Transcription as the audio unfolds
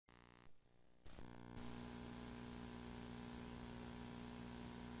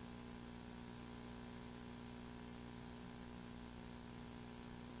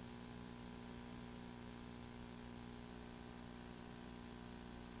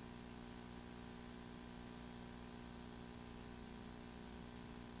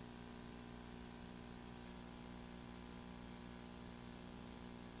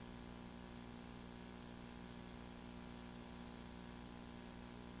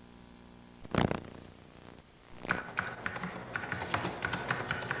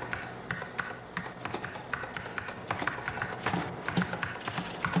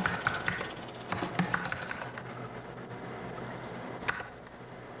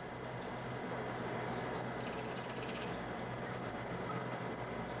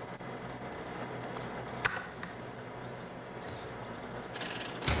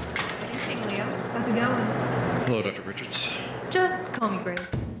Hello, Dr. Richards. Just call me Grace.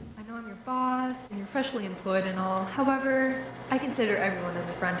 I know I'm your boss, and you're freshly employed and all. However, I consider everyone as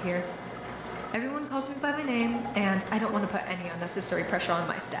a friend here. Everyone calls me by my name, and I don't want to put any unnecessary pressure on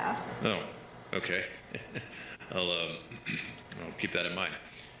my staff. Oh, okay. I'll keep that in mind.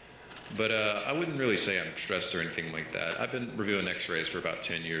 But I wouldn't really say I'm stressed or anything like that. I've been reviewing x-rays for about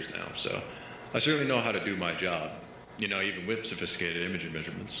 10 years now, so I certainly know how to do my job. You know, even with sophisticated imaging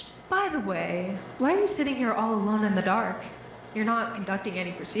measurements. By the way, why are you sitting here all alone in the dark? You're not conducting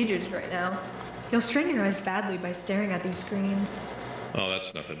any procedures right now. You'll strain your eyes badly by staring at these screens. Oh,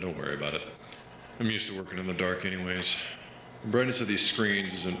 that's nothing. Don't worry about it. I'm used to working in the dark anyways. The brightness of these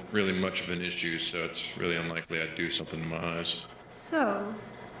screens isn't really much of an issue, so it's really unlikely I'd do something to my eyes. So,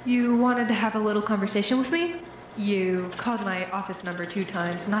 you wanted to have a little conversation with me? You called my office number 2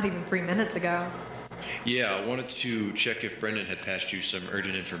 times, not even 3 minutes ago. Yeah, I wanted to check if Brendan had passed you some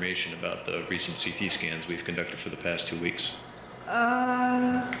urgent information about the recent CT scans we've conducted for the past 2 weeks.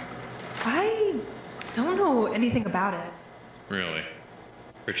 I don't know anything about it. Really?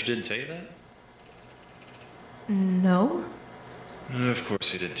 Richard didn't tell you that? No. Of course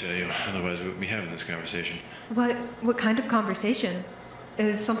he did tell you, otherwise we wouldn't be having this conversation. What kind of conversation?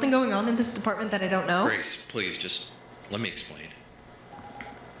 Is something going on in this department that I don't know? Grace, please, just let me explain.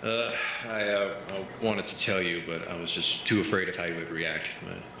 I wanted to tell you, but I was just too afraid of how you would react.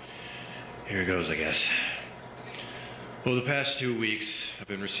 But here goes, I guess. Well, the past 2 weeks, I've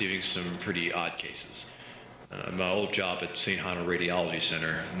been receiving some pretty odd cases. My old job at St. Hannah Radiology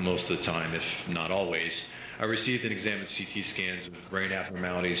Center, most of the time, if not always, I received and examined CT scans of brain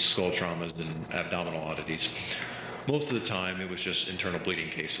abnormalities, skull traumas, and abdominal oddities. Most of the time, it was just internal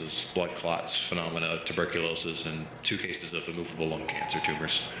bleeding cases, blood clots, phenomena, tuberculosis, and 2 cases of immovable lung cancer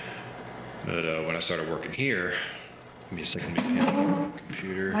tumors. But when I started working here, give me a second, let me hand on the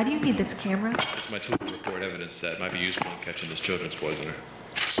computer. Why do you need this camera? It's my tool to record evidence that might be useful in catching this children's poisoner.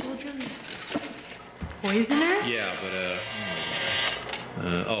 Children's poisoner? Yeah,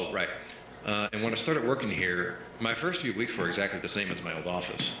 but, oh, right. And when I started working here, my first few weeks were exactly the same as my old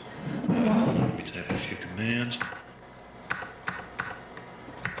office. Let me type a few commands.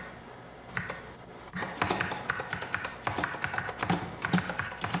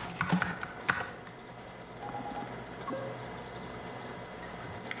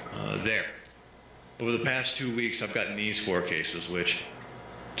 There. Over the past 2 weeks, I've gotten these 4 cases, which,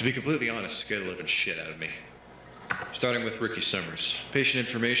 to be completely honest, scared the living shit out of me. Starting with Ricky Summers. Patient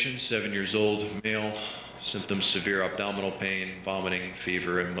information, 7 years old, male, symptoms severe abdominal pain, vomiting,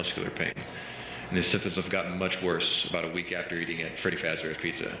 fever, and muscular pain. And his symptoms have gotten much worse about a week after eating at Freddy Fazbear's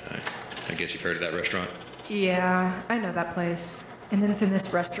Pizza. I guess you've heard of that restaurant? Yeah, I know that place. An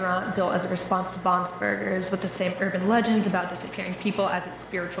infamous restaurant built as a response to Bond's Burgers with the same urban legends about disappearing people as its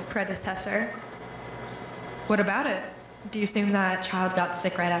spiritual predecessor. What about it? Do you assume that child got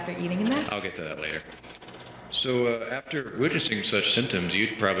sick right after eating in there? I'll get to that later. So after witnessing such symptoms,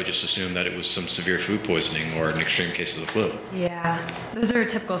 you'd probably just assume that it was some severe food poisoning or an extreme case of the flu. Yeah, those are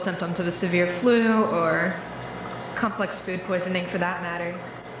typical symptoms of a severe flu or complex food poisoning for that matter.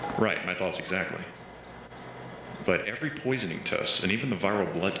 Right, my thoughts exactly. But every poisoning test, and even the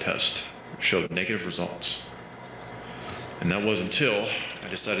viral blood test, showed negative results. And that was until I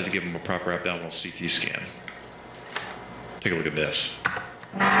decided to give him a proper abdominal CT scan. Take a look at this.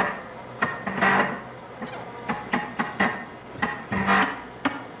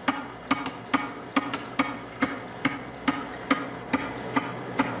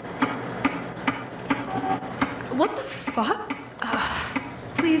 What the fuck?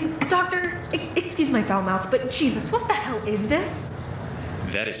 Please, doctor, excuse my foul mouth, but Jesus, what the hell is this?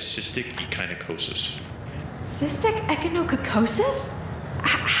 That is cystic echinocosis. Cystic echinococosis?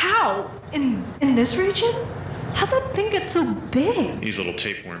 How? In this region? How'd that thing get so big? These little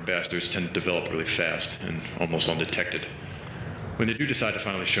tapeworm bastards tend to develop really fast and almost undetected. When they do decide to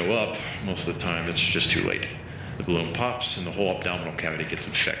finally show up, most of the time it's just too late. The balloon pops and the whole abdominal cavity gets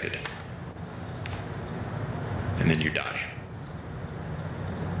infected. And then you die.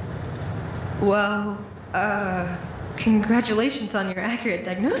 Well, congratulations on your accurate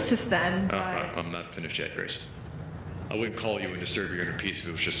diagnosis then, but... I'm not finished yet, Grace. I wouldn't call you and disturb your inner peace if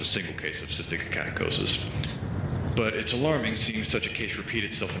it was just a single case of cystic echinocosis. But it's alarming seeing such a case repeat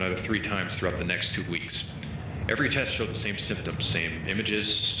itself another 3 times throughout the next 2 weeks. Every test showed the same symptoms, same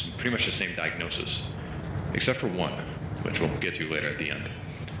images, pretty much the same diagnosis. Except for one, which we'll get to later at the end.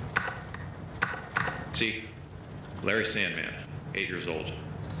 See? Larry Sandman, 8 years old.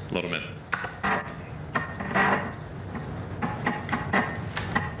 Load him in.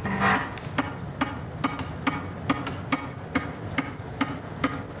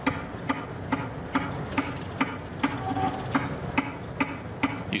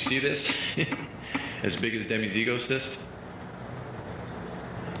 see this? As big as Demi's ego cyst?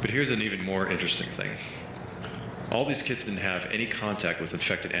 But here's an even more interesting thing. All these kids didn't have any contact with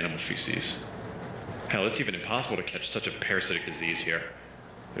infected animal feces. Hell, it's even impossible to catch such a parasitic disease here.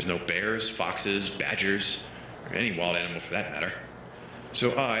 There's no bears, foxes, badgers, or any wild animal for that matter.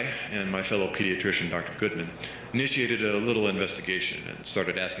 So I, and my fellow pediatrician, Dr. Goodman, initiated a little investigation and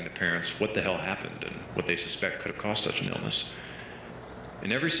started asking the parents what the hell happened and what they suspect could have caused such an illness.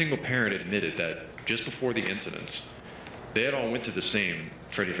 And every single parent admitted that just before the incidents, they had all went to the same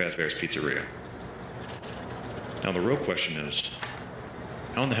Freddy Fazbear's Pizzeria. Now the real question is,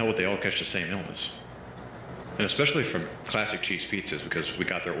 how in the hell would they all catch the same illness? And especially from classic cheese pizzas, because we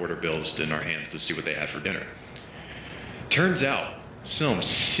got their order bills in our hands to see what they had for dinner. Turns out, some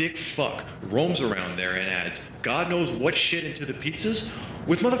sick fuck roams around there and adds God knows what shit into the pizzas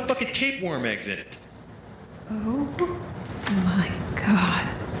with motherfucking tapeworm eggs in it. Oh my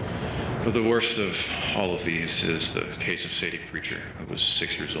God. But the worst of all of these is the case of Sadie Preacher, who was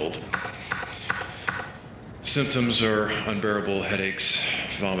 6 years old. Symptoms are unbearable headaches,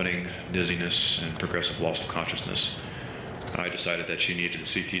 vomiting, dizziness, and progressive loss of consciousness. I decided that she needed a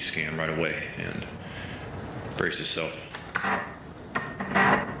CT scan right away, and brace yourself.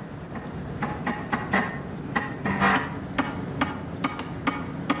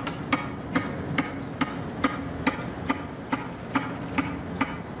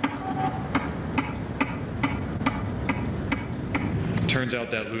 Turns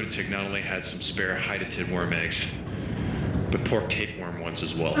out that lunatic not only had some spare hydatid worm eggs, but pork tapeworm ones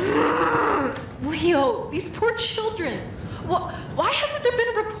as well. Leo, these poor children. Why hasn't there been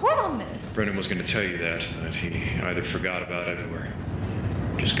a report on this? Brendan was going to tell you that he either forgot about it or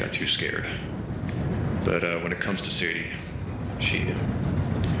just got too scared. But when it comes to Sadie, she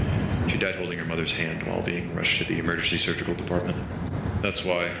died holding her mother's hand while being rushed to the emergency surgical department. That's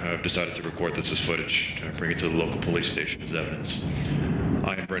why I've decided to record this as footage to bring it to the local police station as evidence.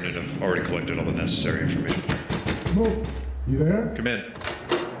 I and Brendan have already collected all the necessary information. Smoke, you there? Come in.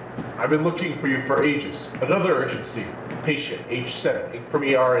 I've been looking for you for ages. Another urgency. Patient, age 7, ink from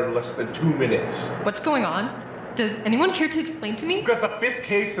ER in less than 2 minutes. What's going on? Does anyone care to explain to me? We've got the 5th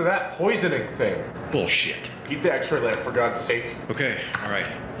case of that poisoning thing. Bullshit. Keep the x-ray lamp, for God's sake. Okay, all right.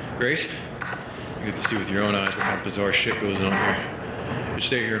 Grace, you get to see with your own eyes what kind of bizarre shit goes on here. Just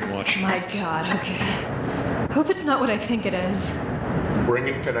stay here and watch. My God, okay. Hope it's not what I think it is. Bring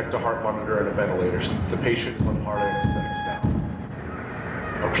and connect a heart monitor and a ventilator since the patient's on hard anesthetics now.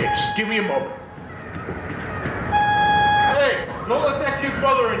 Okay, just give me a moment. Hey, don't let that kid's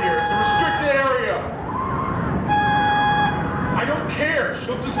mother in here. It's a restricted area. I don't care.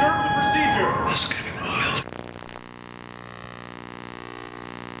 She'll disturb the procedure. This is gonna be wild.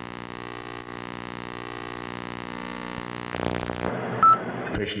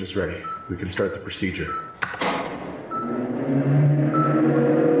 The patient is ready. We can start the procedure.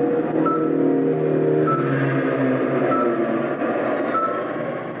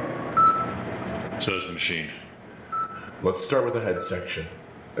 So is the machine. Let's start with the head section,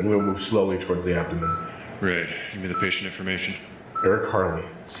 and we'll move slowly towards the abdomen. Right. Give me the patient information. Eric Harley,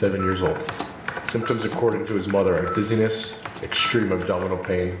 7 years old. Symptoms according to his mother are dizziness, extreme abdominal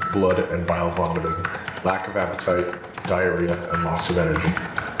pain, blood and bile vomiting, lack of appetite, diarrhea, and loss of energy.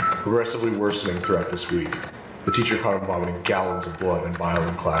 Progressively worsening throughout this week. The teacher caught him vomiting gallons of blood and bile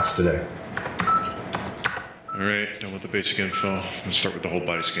in class today. All right, done with the basic info. Let's start with the whole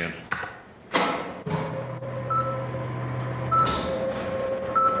body scan.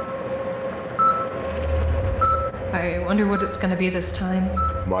 I wonder what it's gonna be this time.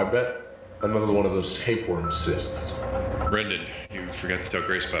 My bet? Another one of those tapeworm cysts. Brendan, you forgot to tell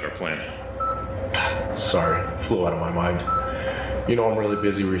Grace about our plan. Sorry, flew out of my mind. You know I'm really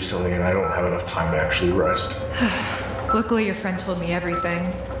busy recently and I don't have enough time to actually rest. Luckily your friend told me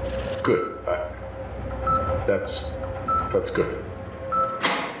everything. Good. That's good.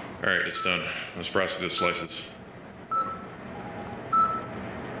 All right, it's done. Let's process the slices.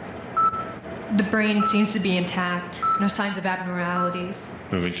 The brain seems to be intact. No signs of abnormalities.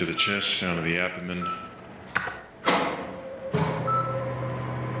 Moving to the chest, down to the abdomen.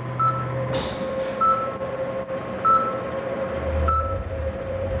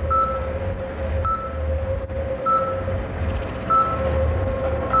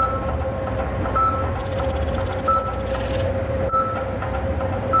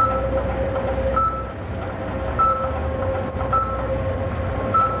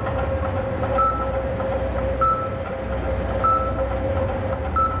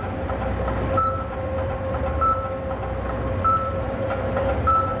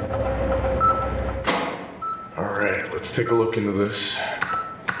 Let's take a look into this.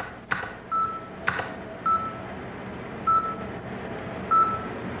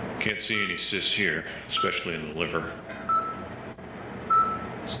 Can't see any cysts here, especially in the liver.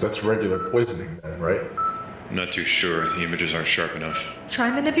 So that's regular poisoning then, right? Not too sure. The images aren't sharp enough.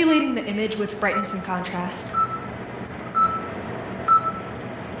 Try manipulating the image with brightness and contrast.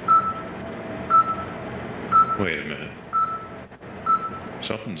 Wait a minute.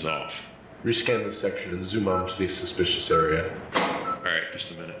 Something's off. Rescan this section and zoom out to the suspicious area. Alright, just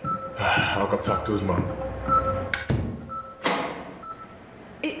a minute. I'll go talk to his mom.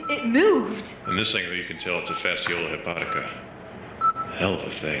 It moved. In this angle, you can tell it's a fasciola hepatica. Hell of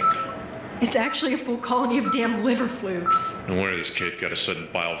a thing. It's actually a full colony of damn liver flukes. No wonder this kid got a sudden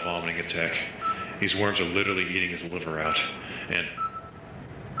bile vomiting attack. These worms are literally eating his liver out. And...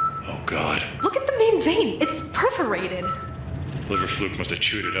 oh god. Look at the main vein. It's perforated. Liver fluke must have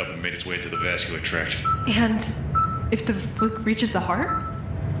chewed it up and made its way into the vascular tract. And if the fluke reaches the heart?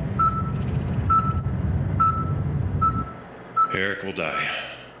 Eric will die.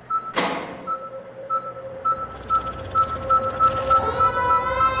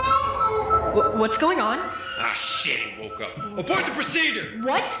 What's going on? Ah, shit, he woke up. Abort the procedure!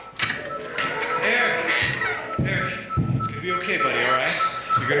 What? Eric! Eric, it's gonna be okay, buddy, alright?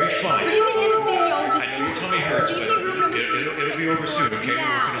 You're gonna be fine. What do you mean anesthesiologist? I know your tummy hurts, but it'll be over soon, okay? We're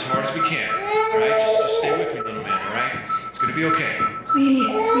Yeah. working as hard as we can. Alright? Just stay with me, little man, alright? It's gonna be okay. Sweetie,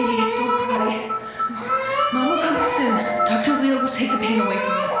 don't cry. Mom will come soon. Dr. Leo will take the pain away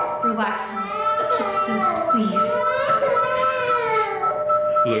from you. Relax, honey. Keep still, please.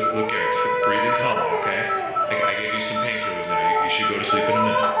 Look, Eric, breathe and calm, okay? I gave you some painkillers now. You should go to sleep in a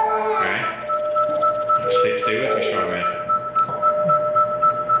minute, alright? Stay with me, strong man.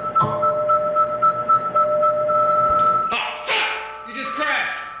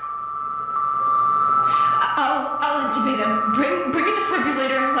 I'll intubate him. Bring a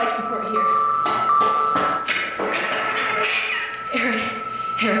defibrillator and life support here.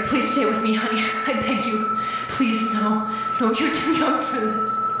 Eric, please stay with me, honey. I beg you. Please, no, you're too young for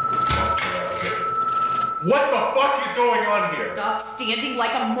this. What the fuck is going on here? Stop standing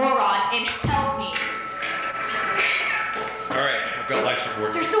like a moron and help me. Alright, I've got life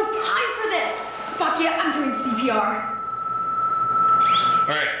support. There's no time for this. Fuck yeah, I'm doing CPR.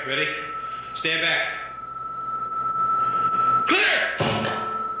 Alright, ready? Stand back. Clear!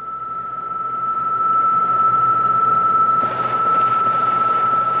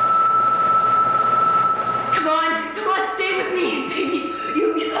 Come on, stay with me, baby.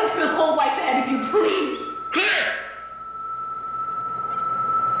 You have your whole life ahead of you, please. Clear!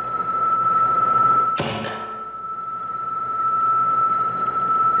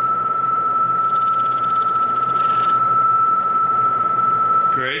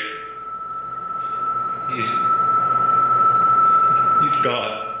 Grace? He's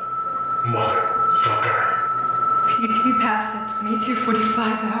gone. Motherfucker. PT passed at 22:45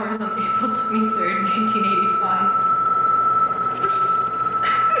 hours on April 23rd,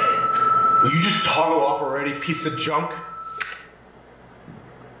 1985. Will you just toggle off already, piece of junk?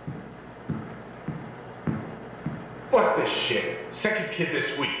 Fuck this shit. Second kid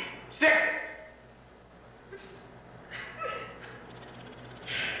this week. Second!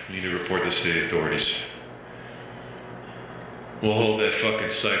 We need to report this to the authorities. We'll hold that fucking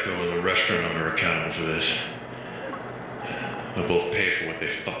psycho and the restaurant owner accountable for this. They'll both pay for what they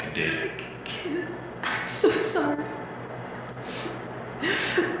fucking did. I'm so sorry.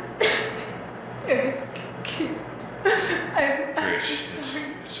 Eric, I'm Grace, so sorry.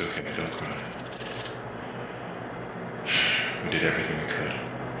 it's okay, don't cry. We did everything we could.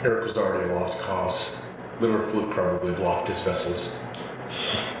 Eric was already a lost cause. Liver fluke probably blocked his vessels.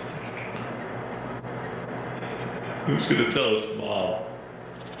 Who's gonna tell his mom?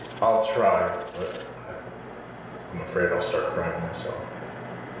 I'll try, but I'm afraid I'll start crying myself.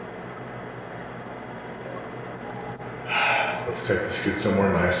 Let's take this kid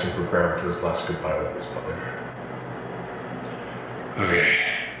somewhere nice and prepare him for his last goodbye with his mother. Okay.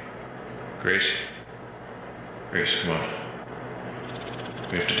 Grace, come on.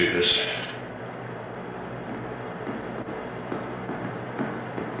 We have to do this.